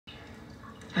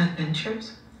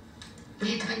Adventures?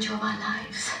 The adventure of our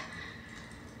lives.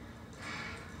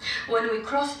 When we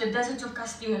crossed the desert of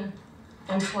Castile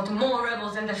and fought more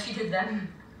rebels and defeated them.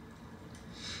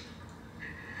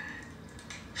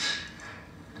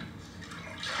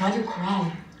 Why do you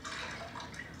cry?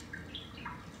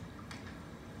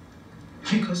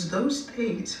 Because those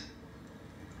days,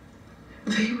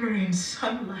 they were in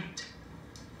sunlight.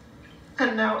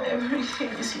 And now everything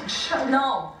is in shadow.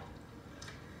 No.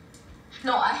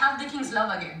 No, I have the king's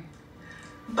love again.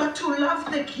 But to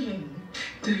love the king,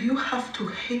 do you have to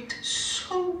hate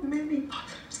so many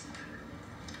others?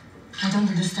 I don't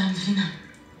understand, Lina.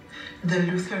 The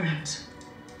Lutherans.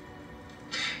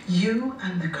 You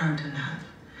and the cardinal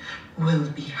will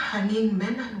be hanging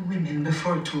men and women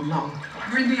before too long.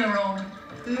 Bring me a robe.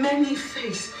 Many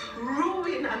face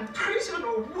ruin and prison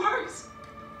or worse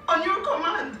on your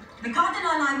command. The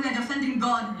cardinal and I, we are defending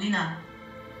God, Lina.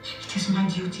 It is my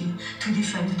duty to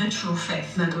defend the true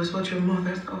faith. That was what your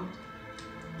mother thought.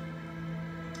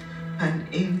 And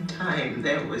in time,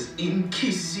 there was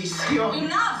Inquisition.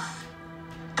 Enough!